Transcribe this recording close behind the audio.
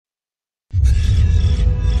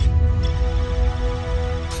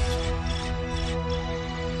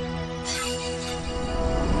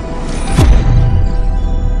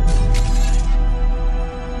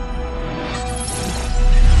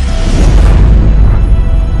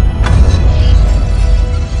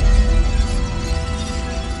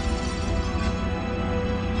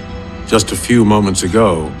Just a few moments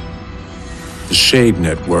ago, the Shade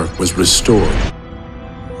network was restored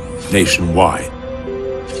nationwide.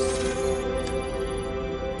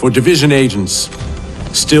 For division agents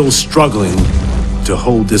still struggling to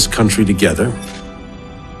hold this country together,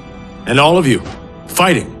 and all of you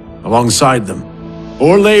fighting alongside them,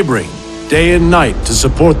 or laboring day and night to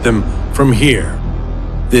support them from here,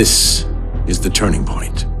 this is the turning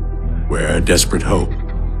point, where desperate hope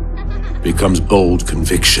becomes bold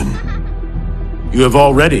conviction. You have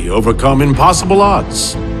already overcome impossible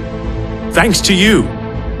odds. Thanks to you,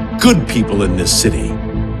 good people in this city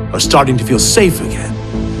are starting to feel safe again,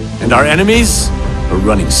 and our enemies are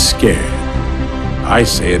running scared. I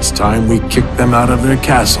say it's time we kick them out of their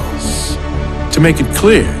castles, to make it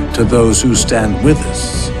clear to those who stand with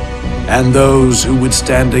us, and those who would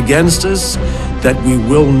stand against us, that we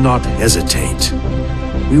will not hesitate.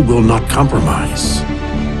 We will not compromise.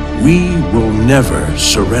 We will never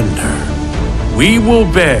surrender. We will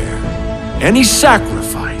bear any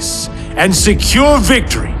sacrifice and secure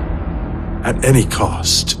victory at any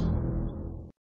cost.